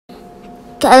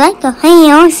like a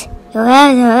house.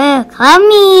 Call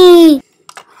me.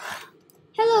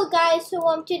 Hello guys,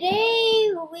 so today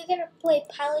we're gonna play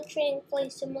Pilot Training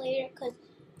Flight Simulator because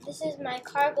this is my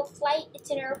cargo flight.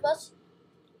 It's an Airbus.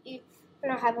 We're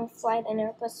not having flight in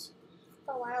Airbus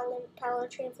for a while in Pilot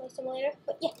Training Flight Simulator,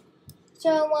 but yeah.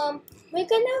 So we're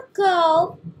gonna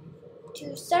go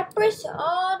to Cyprus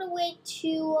all the way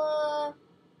to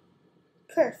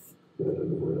Perth.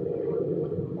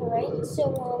 Alright, so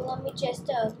let me just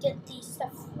get the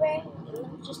stuff ready.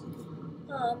 Let me just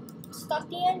start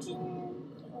the engine.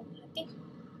 Oh, I think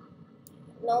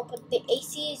no, but the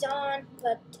AC is on.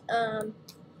 But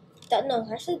no,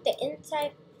 actually the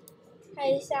inside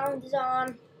high sound is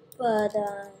on. But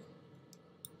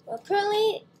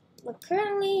currently, I'm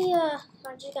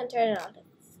just gonna turn it on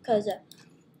because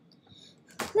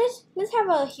let's have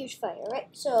a huge fire, right?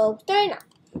 So turn it on.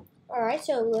 All right,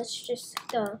 so let's just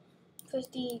push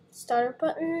the starter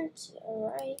buttons.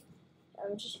 All right,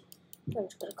 I'm just gonna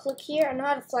click here. I know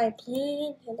how to fly a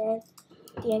plane, and then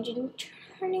the engine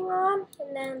turning on,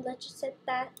 and then let's just set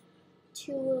that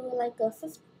to like a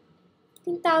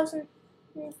 15,000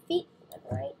 feet,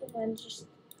 right? And then just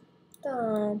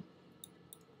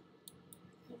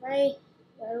right,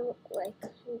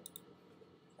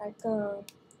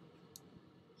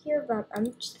 here, but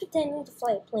I'm just pretending to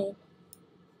fly a plane.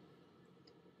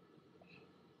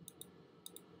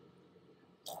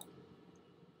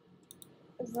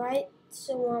 Right,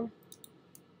 so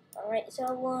alright, so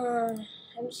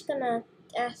I'm just gonna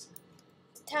ask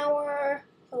the tower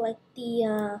for like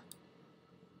the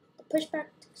pushback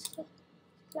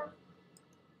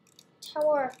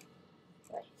tower,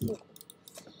 right here.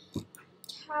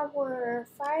 Tower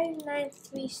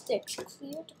 5936,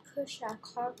 clear to push at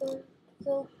cargo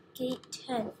gate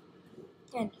 10.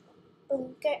 And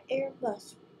Beluga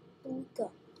Airbus, Beluga.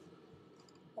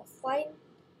 The flight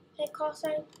head call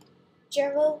sign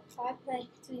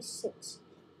 05936.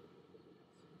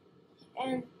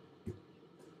 And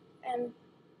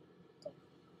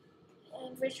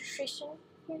registration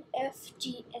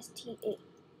FGSTA.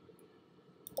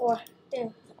 Or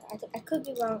there, I could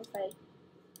be wrong if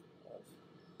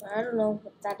I don't know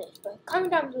what that is, but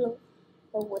comment down below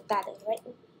what that is, right?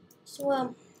 So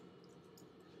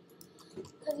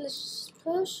let's just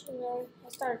push, and then I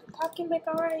started talking back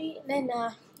already, and then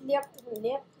yep,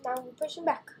 now we're pushing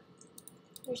back.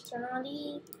 Here's turn on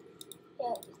the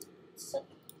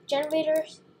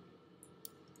generators.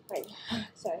 Right,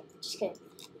 sorry, just kidding.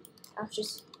 I was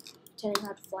just pretending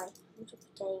how to fly. I'm just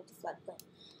pretending to fly a plane.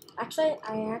 Actually,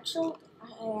 I actually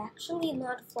know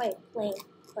how to fly a plane,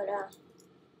 but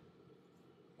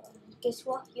guess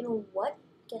what? You know what?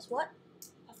 Guess what?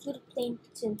 I flew the plane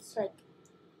since like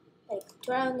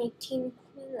 2018,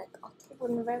 like October,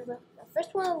 November. The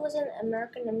first one was an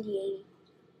American MD-80.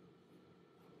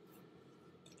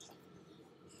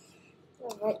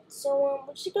 Alright, so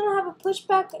we're just gonna have a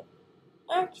pushback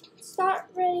and start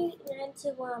ready, and to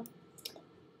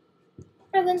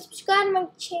everyone subscribe to my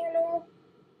channel.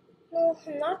 No,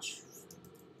 I'm not.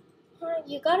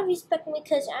 You gotta respect me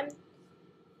because I'm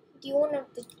the owner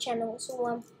of the channel. So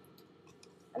I'm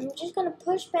just gonna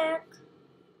push back,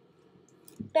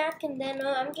 and then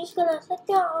I'm just gonna set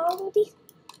down all of these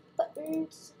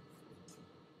buttons.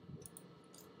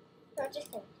 I'm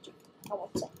just gonna. I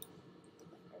won't say.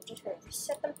 I'm just gonna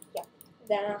reset them. Yeah.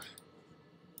 Then I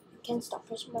can stop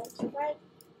pushing buttons, right?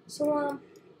 So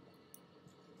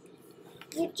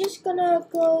we're just gonna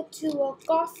go to a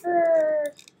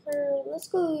golfer. Let's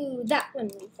go that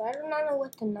one. I do not know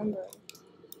what the number is.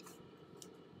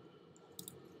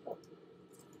 Oh,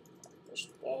 push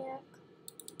back.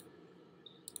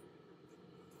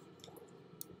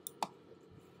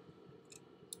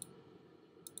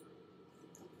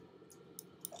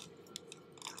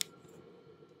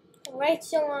 Alright,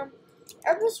 so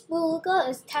Airbus Beluga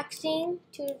is taxiing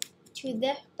to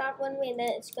that runway, and then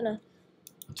it's gonna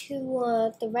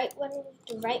to the right one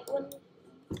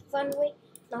runway,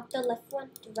 not the left one,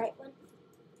 the right one.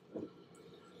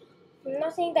 I'm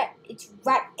not saying that it's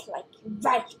right, like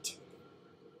right.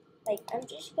 Like I'm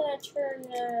just gonna turn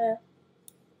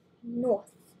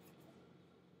north.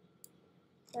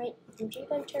 Right, I'm just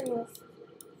gonna turn north.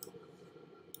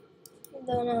 And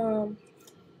then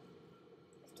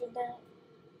after that.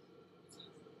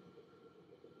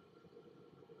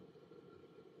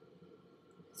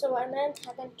 So and then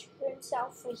I can turn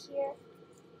south right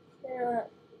here.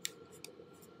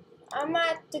 I'm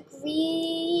at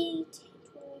degree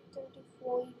 20, 30,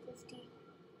 40, 50.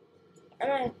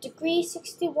 I'm at degree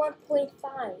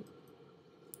 61.5.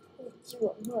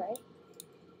 Right?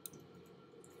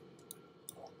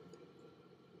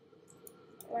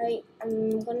 Right,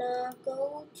 I'm gonna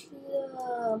go to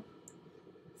the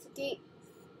 58,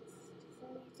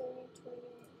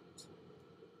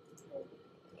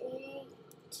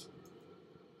 28.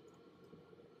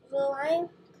 So I'm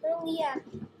currently at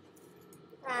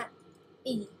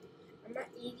 80. I'm at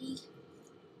 80,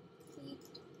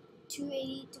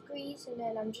 280 degrees, and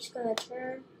then I'm just gonna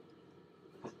turn.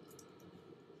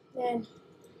 Then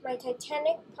my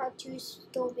Titanic Part 2 is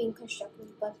still being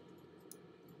constructed, but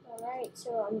alright,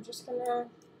 so I'm just gonna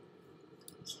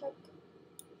check.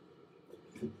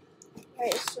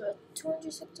 Alright, so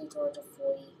 260,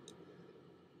 240,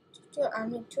 I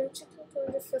mean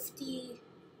 260,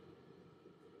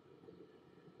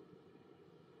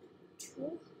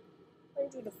 250,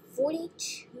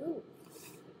 242,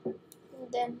 and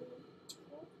then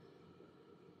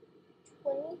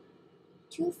 220,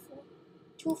 240,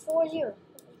 240,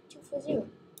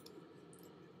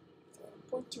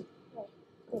 0.2, right,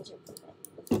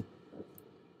 0.2.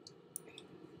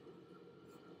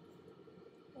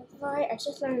 Alright, I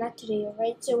just learned that today,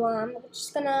 alright, so I'm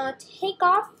just gonna take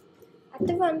off at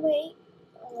the runway,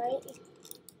 alright.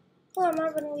 Oh, I'm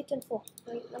not runway 24,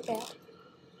 right, not bad.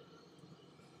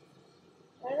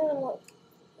 I don't know what,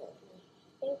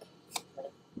 I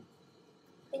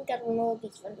think I don't know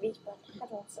these runways, but I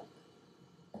don't suck.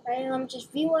 Right, I'm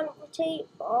just V1 rotate,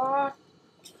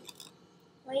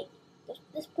 right,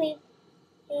 this plane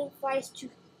flies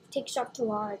to, takes off too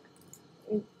hard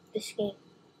in this game.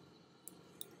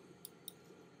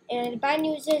 And the bad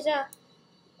news is,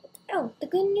 oh, the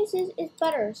good news is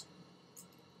butters.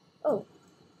 Oh.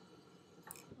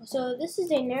 So this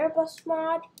is an Airbus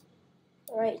mod.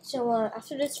 Alright, so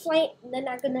after this flight, then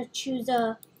I'm gonna choose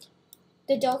the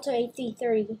Delta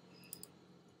A330.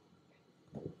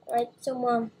 Alright,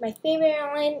 so my favorite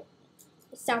airline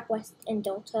is Southwest and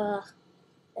Delta,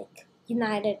 like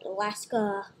United,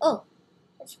 Alaska. Oh,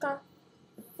 it's got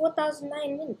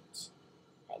 4,009 minutes.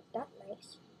 Like, that's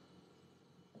nice.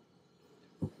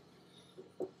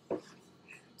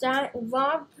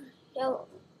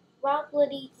 Rob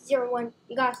Liddy 01.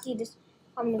 You gotta see this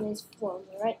how many minutes flown,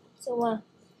 alright? So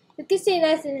you can say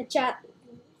that in the chat.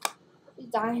 He's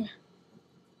dying.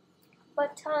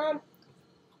 But I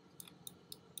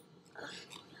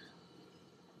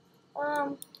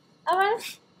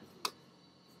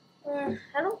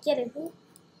don't get it.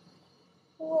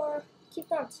 Who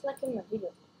keeps on selecting my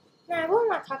video? Nah, I will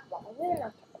not talk about it. I will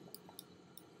not talk about it.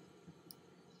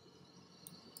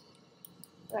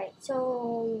 Right,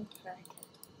 so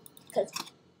because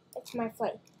it's my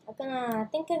flight. I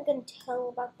think I'm gonna tell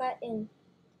about that in.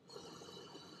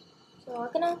 So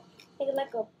I'm gonna make it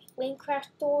like a plane crash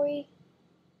story.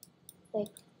 Like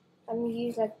I'm gonna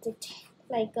use like these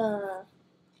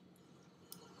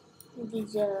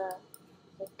I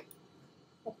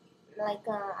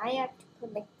have to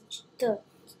put like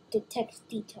the text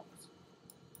details.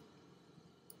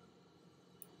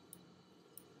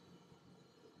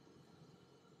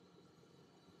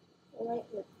 Right,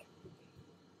 like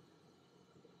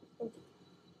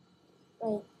I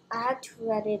had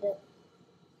to edit it.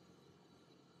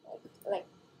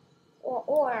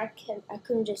 Or I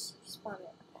couldn't just spawn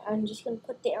it. I'm just gonna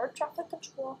put the air traffic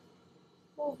control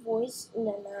voice, and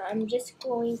then I'm just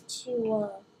going to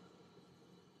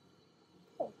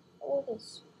all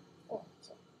this.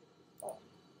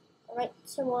 Alright,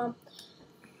 so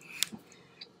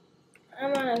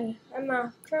I'm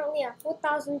currently at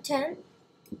 4,010.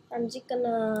 I'm just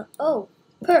gonna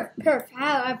perf.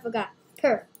 How I forgot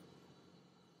perf.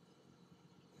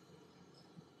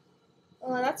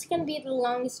 Oh, that's gonna be the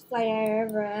longest flight I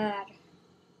ever had.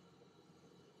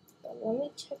 But let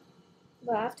me check.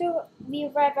 But after we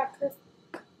arrive at perf,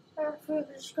 we're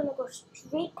just gonna go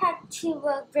straight back to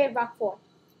Great Rock 4,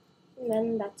 and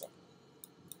then that's it.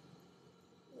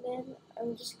 And then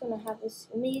I'm just gonna have this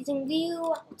amazing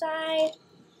view outside.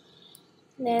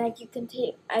 And then I could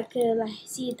see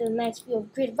the nice view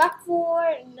of Great Rock 4,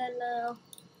 and then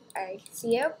I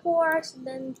see airports, and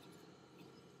then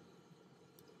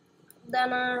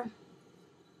I'm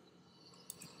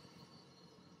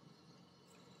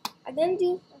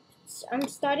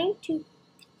starting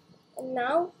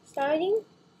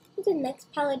with the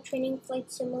next pilot training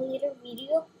flight simulator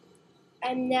video.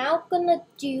 I'm now gonna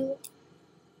do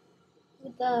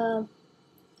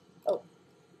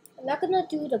I'm not gonna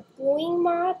do the Boeing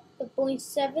mod, the Boeing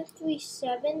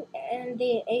 737 and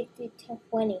the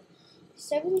A320. The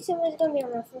 737 is gonna be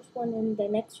on my first one in the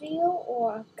next video,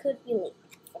 or I could be late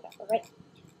for that, alright?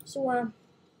 So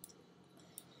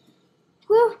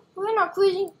we're not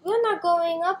cruising, we're not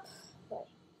going up. Right.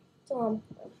 So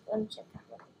let me check that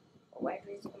one. Why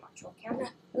is it not showing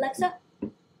camera? Alexa,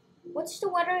 What's the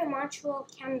weather in Montreal,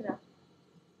 Canada?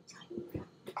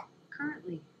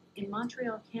 Currently, in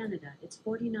Montreal, Canada, it's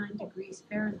 49 degrees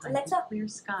Fahrenheit Alexa, with clear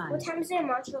skies. What time is it in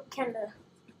Montreal, Canada?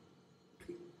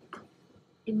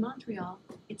 In Montreal,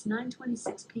 it's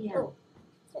 9:26 p.m. Oh.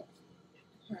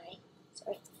 Alright,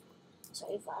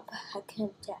 sorry, Bob. I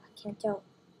can't tell.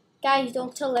 Guys,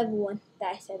 don't tell everyone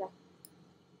that I said that.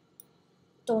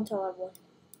 Don't tell everyone.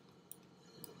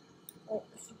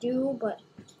 If you do, but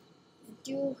if you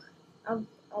do,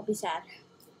 I'll be sad.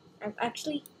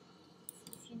 Actually,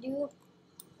 if you do,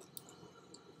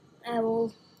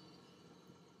 I'm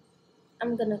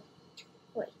gonna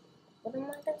wait. What am I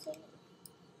gonna say?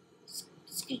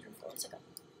 Excuse me for a second.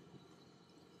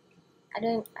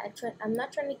 I'm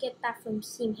not trying to get that from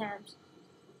steamed hams.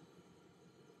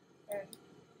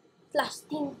 Slash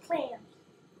steamed clams.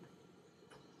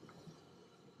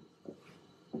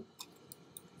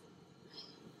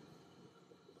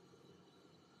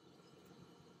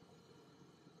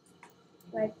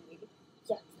 Right.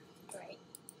 Yeah. Right.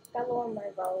 Got lower my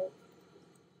volume.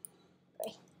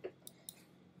 Right.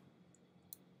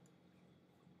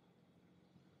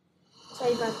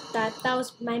 Sorry about that. That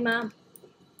was my mom.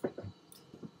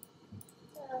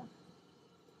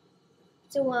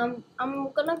 So I'm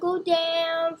gonna go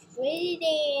down, straight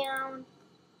down.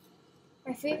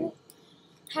 My favorite.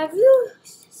 Have you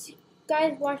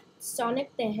guys watched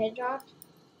Sonic the Hedgehog?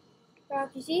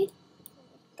 You see?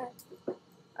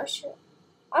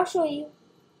 I'll show you.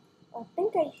 I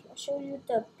think I'll show you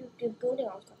the building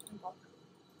I was talking about.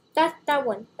 That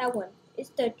one.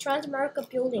 It's the Transamerica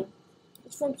building.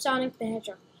 It's from Sonic the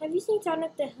Hedgehog. Have you seen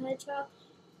Sonic the Hedgehog?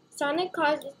 Sonic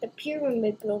calls it the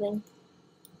Pyramid Building.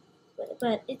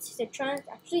 But it's the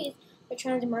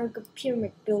Transamerica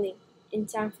Pyramid Building in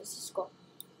San Francisco.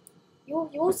 You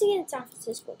will see it in San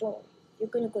Francisco, don't worry. You're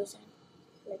gonna go to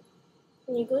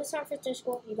when you go to San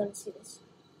Francisco, you're gonna see this.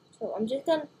 So I'm just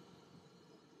gonna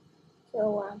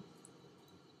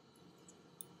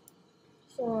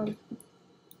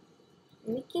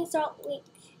making Salt Lake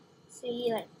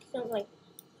City like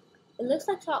it looks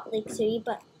like Salt Lake City,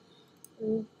 but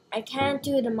I can't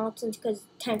do the mountains because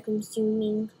it's time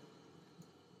consuming.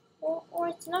 Or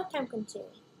it's not time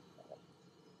consuming.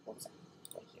 What's that?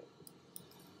 Right here.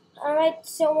 Alright,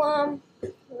 so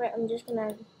right, I'm just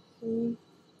gonna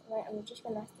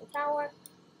ask the tower.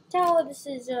 Tower, this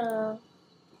is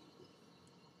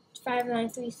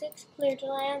 5936, clear to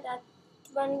land at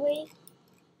runway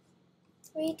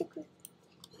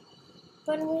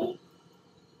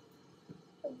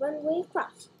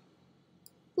cross.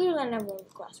 Clear land at runway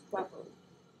cross properly.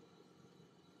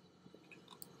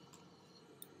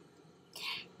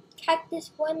 Cactus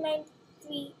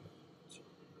 193.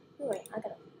 Wait, I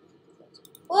gotta.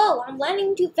 Whoa! I'm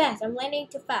landing too fast. I'm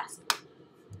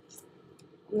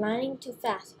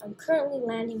currently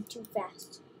landing too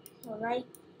fast. All right.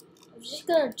 I'm just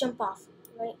gonna jump off.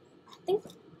 Right. I think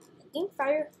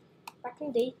fire. Back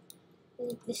in the day,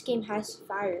 this game has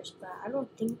fires, but I don't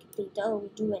think they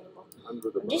do anymore. I'm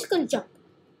just gonna jump.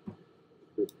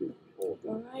 All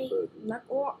right. Not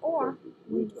or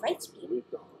with the right speed.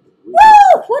 Woo!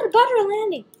 What a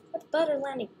butter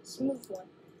landing. Smooth one.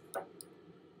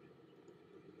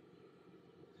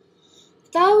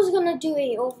 Thought I was gonna do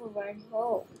a overrun.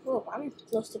 Oh, I'm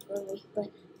close to the runway,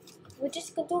 but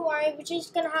don't worry. We're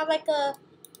just gonna have like a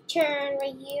turn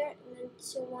right here, and then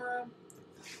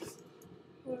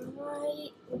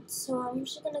alright. So I'm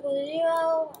just gonna go to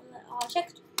 0. And I'll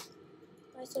check.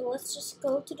 Alright, so let's just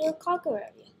go to the cargo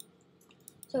area.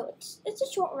 So it's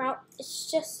a short route. It's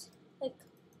just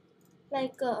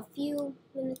like a few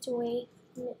minutes away.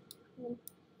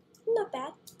 Not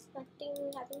bad.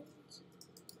 Nothing happens.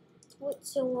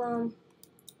 So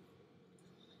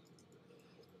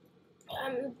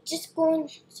I'm just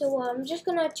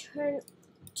gonna turn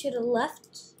to the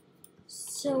left.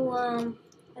 So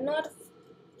I know how to.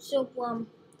 So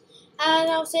as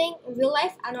I was saying, in real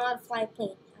life, I know how to fly a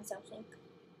plane. As I was saying.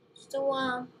 So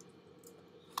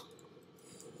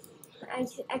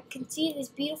I can see these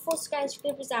beautiful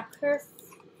skyscrapers that curve.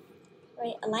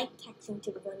 Right, I like taxiing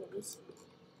to the runways.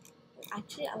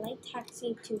 Actually, I like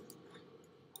taxiing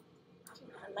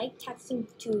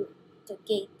to the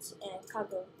gates and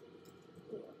cargo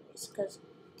because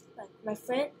my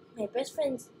best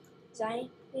friend Zion,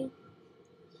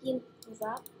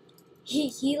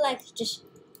 he likes just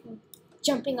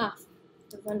jumping off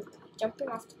the runway, jumping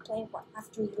off the plane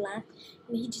after we land,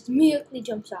 and he just immediately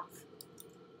jumps off.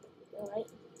 Alright.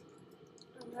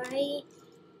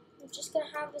 I'm just gonna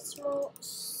have a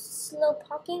slow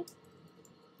parking.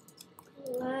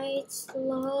 Alright,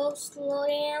 slow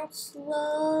down,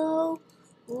 slow.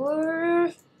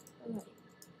 Alright.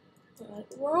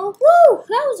 Alright, well, woo!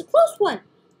 That was a close one.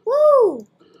 Woo!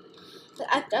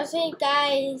 I was saying,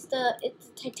 guys, the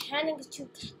Titanic is too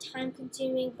time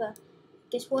consuming, but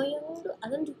guess what I'm gonna do?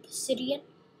 I'm gonna do Presidian,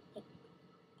 like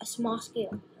a small scale.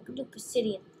 I'm gonna do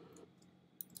Presidian.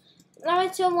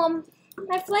 Alright, so my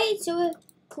flight is so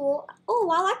cool. Oh,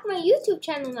 I like my YouTube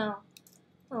channel now.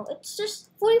 Oh, it's just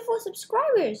 44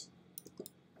 subscribers.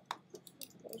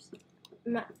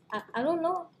 I don't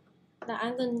know that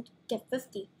I'm gonna get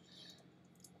 50.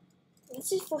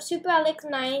 This is for Super Alex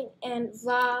 9 and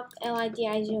Rob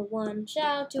LIDI01. Shout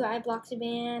out to iBlocksy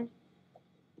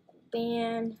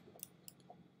Band,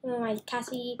 my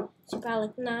Cassie, Super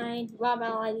Alex 9, Rob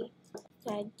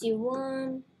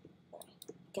LIDI01. I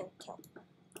can't tell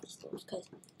these things because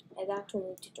I got told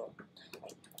me to join.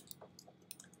 Right.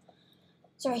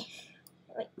 Sorry.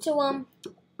 Right. So I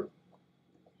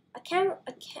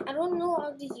don't know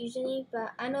all these usernames,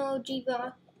 but I know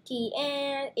GBT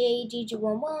and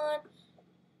AGG11.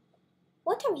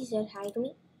 One time he said hi to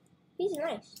me. He's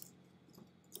nice.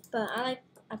 But I like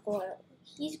Aquario.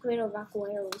 He's great over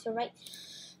Aquario, so right.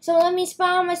 So let me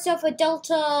spawn myself a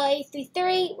Delta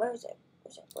 833. Where is it?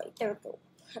 Right, there we go.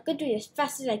 I could do it as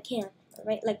fast as I can.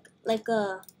 Alright, like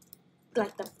the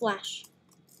Flash.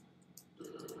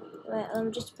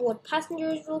 Alright, just board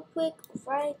passengers real quick.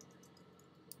 Right.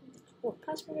 Board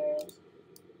passengers.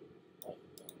 Right,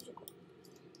 there you go.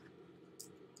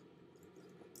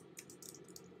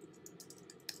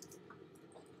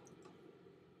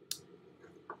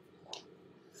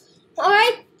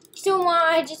 Alright, so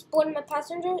I just boarded my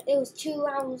passenger. It was 2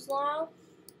 hours long,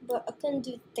 but I couldn't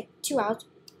do like 2 hours,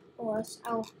 or else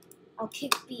I'll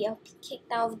be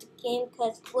kicked out of the game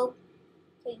because you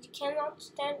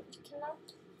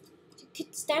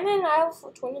could stand in an aisle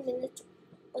for 20 minutes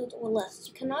or less.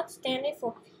 You cannot stand it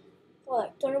for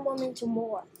like 21 minutes or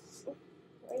more.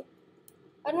 Right?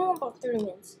 I don't know about 30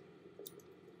 minutes.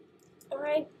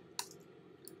 Alright.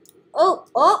 Oh,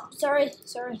 sorry.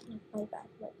 My bad.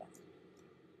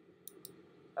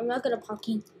 I'm not gonna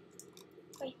parking.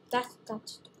 Right, that's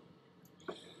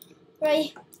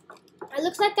right. It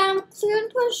looks like I'm clear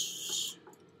to push.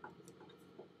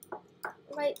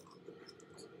 Right.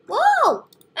 Whoa!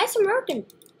 That's American.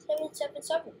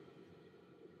 777.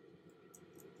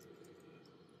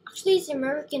 Actually, it's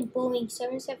American Boeing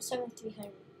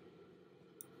 777-300.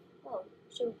 Oh,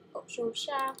 so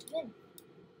shout out to him.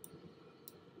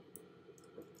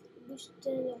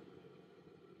 Boosted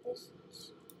this.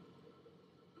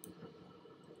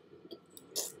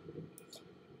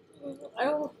 I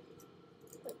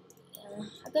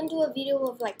can do a video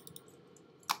of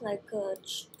I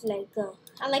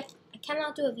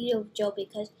cannot do a video of Joe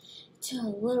because it's a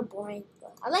little boring.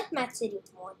 But I like Mad City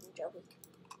more than Joe.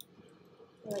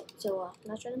 Right, so I'm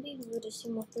not trying to be rude. To see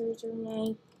more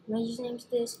 309. My username is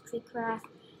this Creekcraft,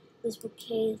 this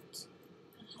Kate,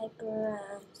 Hyper,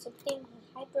 something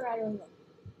Hyper. I don't know.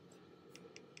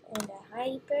 And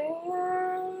Hyper.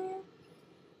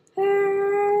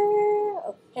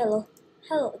 Oh,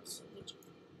 hello, it's Luigi.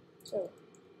 So,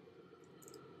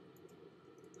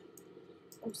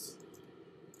 oops.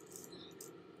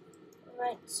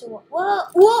 Alright, so,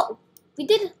 whoa! We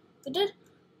did.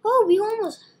 Oh, we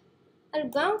almost had a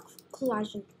ground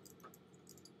collision.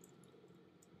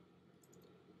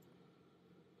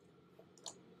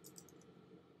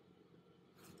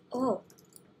 Oh.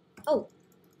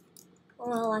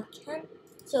 Well, I can't.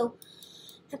 So,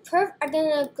 I'm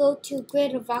gonna go to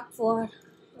Greater Rockford.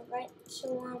 Alright,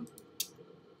 so,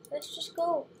 let's just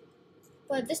go.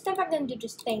 But this time I'm gonna do the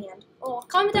stand. Oh,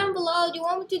 comment down below. Do you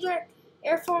want me to do an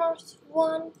Air Force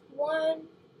One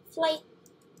flight,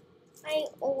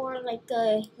 or like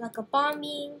a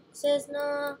bombing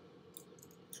Cessna,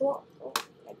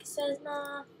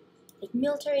 like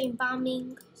military and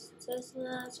bombing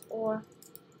Cessnas, or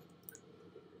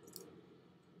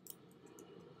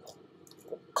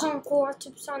Concorde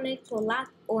supersonic,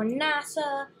 or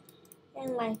NASA,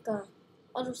 and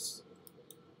other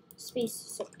space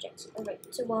subjects. Alright,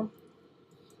 so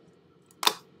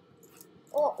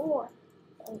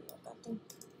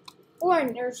or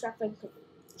an air traffic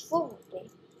control day.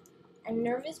 I'm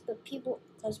nervous, but people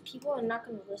are not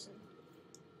gonna listen.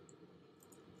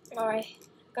 Alright,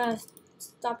 gotta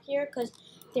stop here because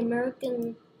the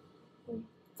American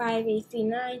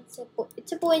 5839.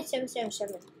 It's a Boeing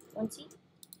 777.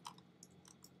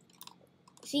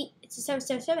 See, it's a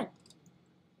 777.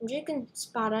 I'm just gonna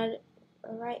spot at it.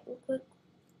 Alright, real quick.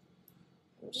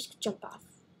 I'm just gonna jump off.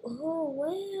 Oh,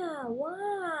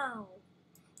 wow.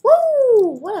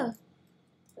 Woo! What a...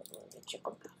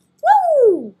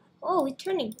 Woo! Oh, we're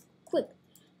turning quick.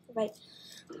 Right.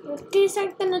 Okay, so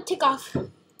I'm gonna take off.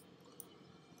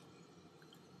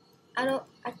 I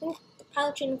think the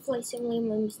pilot training flight simulator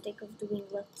made a mistake of doing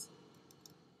lifts.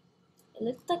 It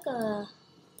looks like a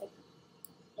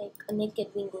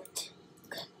naked winglet.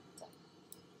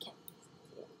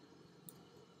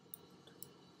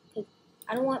 Because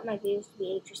I don't want my videos to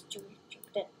be age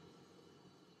restricted.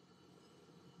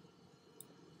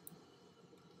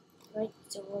 Right,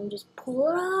 so I'm just pull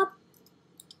it up.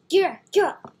 Gear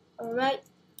up. Alright.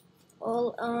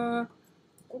 Well, I'm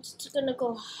just gonna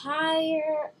go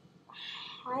higher,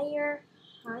 higher,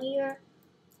 higher,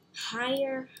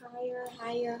 higher, higher,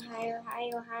 higher, higher,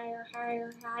 higher, higher, higher,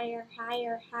 higher,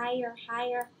 higher, higher,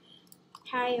 higher,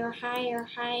 higher, higher,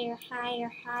 higher, higher,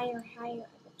 higher, higher.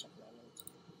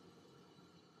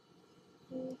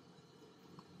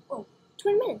 Oh,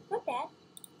 20 minutes, not bad.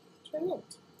 20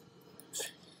 minutes.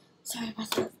 Sorry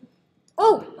about that.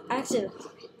 Oh, accident.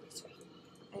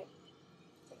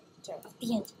 Sorry,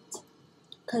 the engines.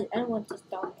 Because I don't want to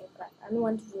stop aircraft. I don't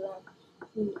want to do long.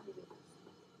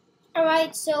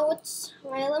 Alright, so it's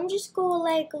right. Let me just go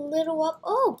like a little up.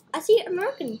 Oh, I see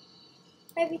American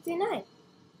 5339.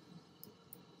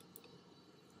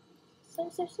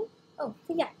 777? Oh,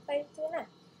 yeah, 539. I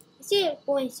see it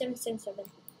Boeing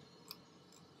 777.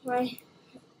 Right.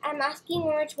 I'm asking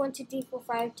Orange 1, 2, 3, 4,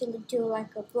 5 to do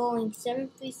like a Boeing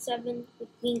 737 with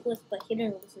wingless, but he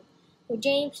didn't listen. So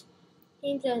James,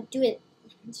 do it.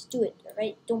 Just do it,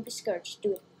 alright? Don't be scared, just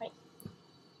do it, right?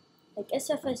 Like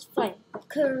SFS flight,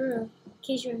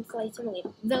 occasion flight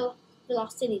simulator,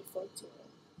 velocity flight simulator,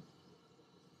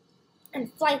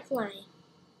 and flight line.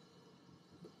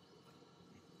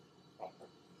 Right.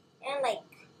 And like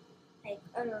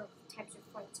other types of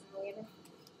flight simulator.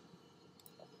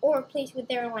 Or a place with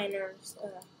airliners.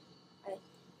 I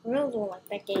really don't like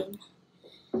that game.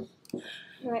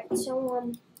 Alright,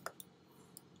 so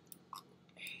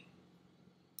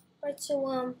let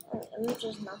me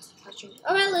just announce the question.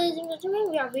 Alright, ladies and gentlemen,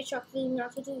 we have reached our fleeting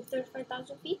altitude of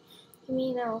 35,000 feet. Can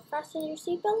we now fasten your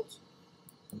seatbelts?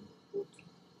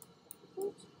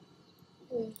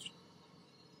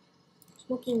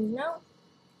 Smoking now.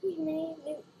 Many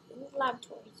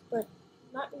laboratories, but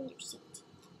not in your seat.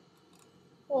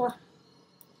 Or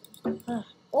I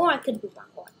could be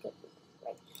wrong.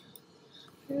 Right.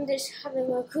 I'm just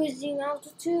having a cruising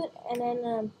altitude, and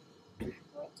then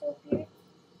right so here.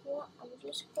 I'm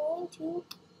just going to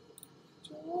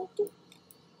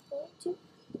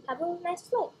have a nice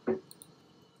flight.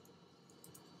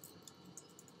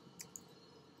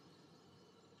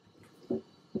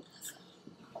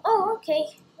 Oh, okay.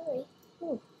 Alright.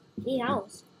 8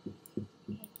 hours.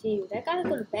 Dude, I gotta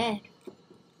go to bed.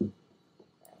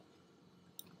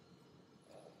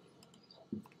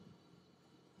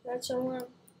 So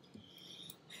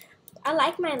I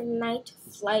like my night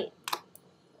flight.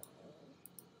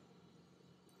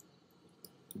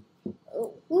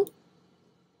 Oh, who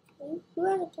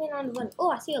has a plane on the run?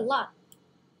 Oh, I see a lot.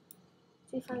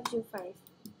 3505.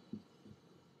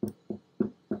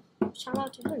 Shout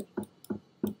out to him.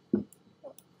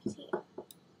 Oh, I see.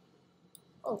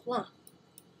 Oh, wow.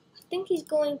 I think he's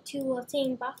going to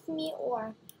St. Bartholomew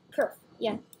or Perth.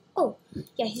 Yeah. Oh,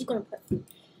 yeah, he's going to Perth.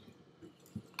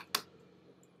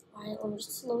 Alright, let me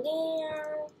just slow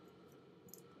down.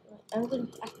 I'm going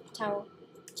to at the tower.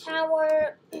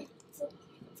 Tower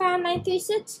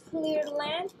 5936, clear to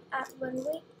land at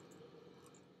runway.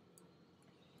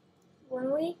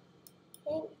 Runway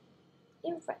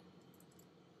in front.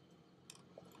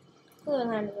 Clear to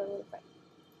land at runway in front.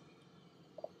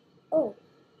 Oh.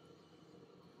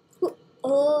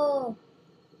 Oh.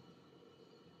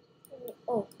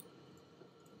 Oh.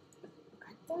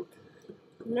 I think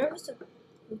I'm nervous of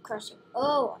crashing.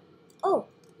 Oh.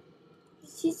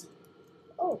 He's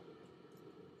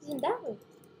in that room.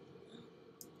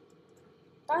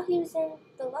 Thought he was in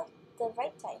the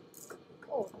right side.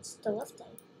 Oh, it's the left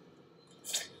side.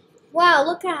 Wow,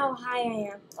 look at how high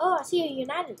I am. Oh, I see a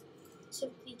United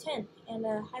 7010 and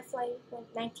a high flight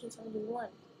 1971.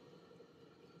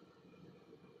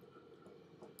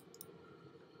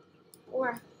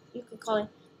 Or you could call it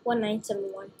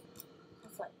 1971. High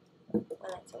flight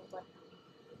 1971.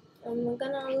 I'm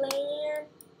gonna land.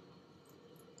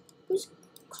 Who's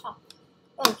cop?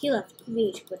 Oh, he left.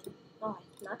 Really good. Oh,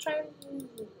 not trying to do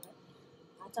that.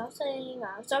 That's what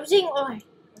I'm saying. Oh,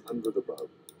 Under the boat.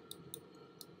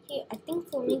 Hey, I think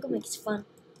Flamingo makes fun.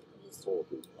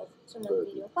 Some of the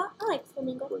video, but I like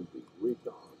Flamingo. 20.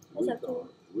 Retard.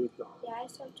 Yeah, I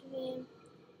sub to him.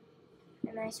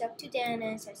 And I sub to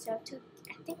Dennis. I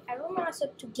don't know, I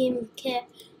sub to Game of Cat.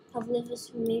 Have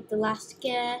Livis made the last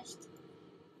guest.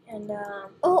 And,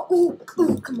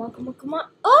 come on.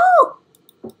 Oh!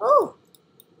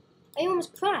 I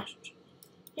almost crashed.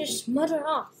 Just smother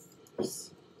off.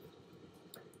 Nice.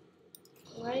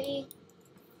 Ready?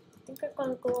 I think I'm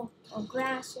gonna go on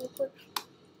grass real quick.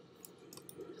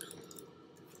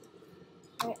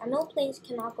 Alright, I know planes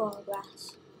cannot go on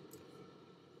grass.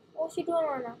 Or if you do it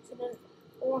on accident,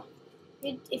 or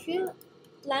if you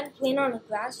land a plane on the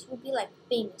grass, you'll be like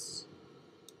famous.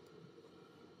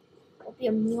 You'll be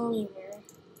a millionaire.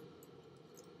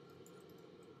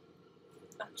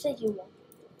 I'm saying you won't.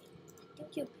 I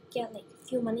think you could get like a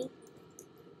few money.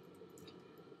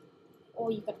 Or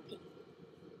you gotta pay.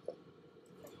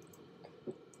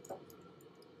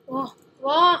 Wow,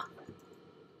 wow!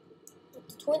 With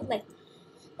the twin, like,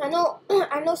 I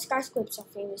know skyscrapers are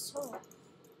famous, so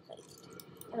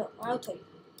like, I'll tell you.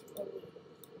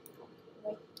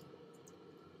 Right.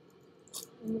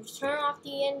 Let me just turn off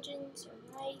the engines,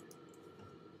 alright?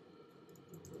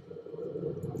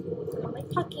 I like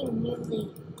talking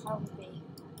nearly Carway.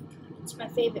 It's my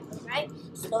favorite, alright?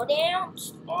 Slow down,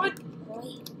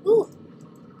 alright? Ooh!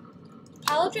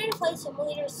 Pilot Train Flight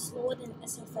Simulator is slower than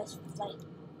SFS Flight.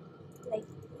 Like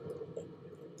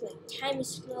time is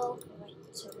slow. Alright,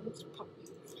 so let me just pop.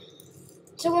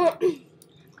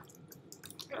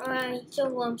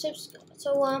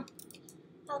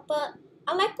 But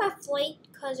I like my flight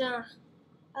because I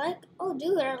like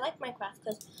Minecraft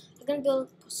because I'm gonna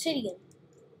build Obsidian.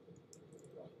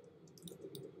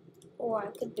 Or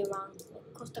I could do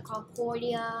like Costa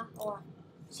Concordia or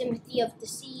Sympathy of the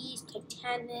Seas,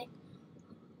 Titanic,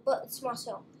 but small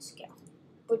scale.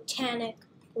 Britannic,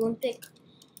 Olympic,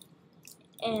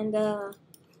 and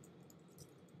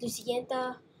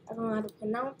Lucienta. I don't know how to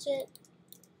pronounce it.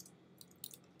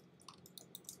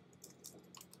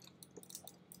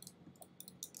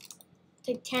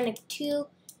 Titanic 2,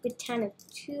 Britannic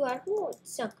 2. I don't know what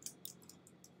it's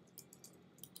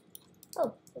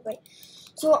Oh, right.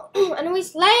 So,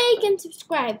 anyways, like and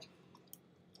subscribe.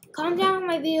 Comment down on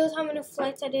my videos how many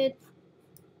flights I did,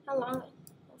 how long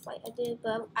a flight I did,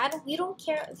 but we don't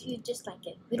care if you dislike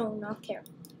it. We don't not care,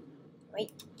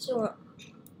 right? So,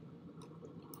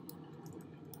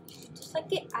 if you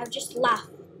dislike it, I just laugh.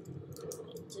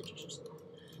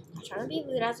 I'm trying to be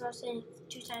rude, as I was saying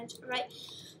 2 times, right?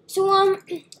 So,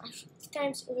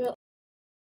 times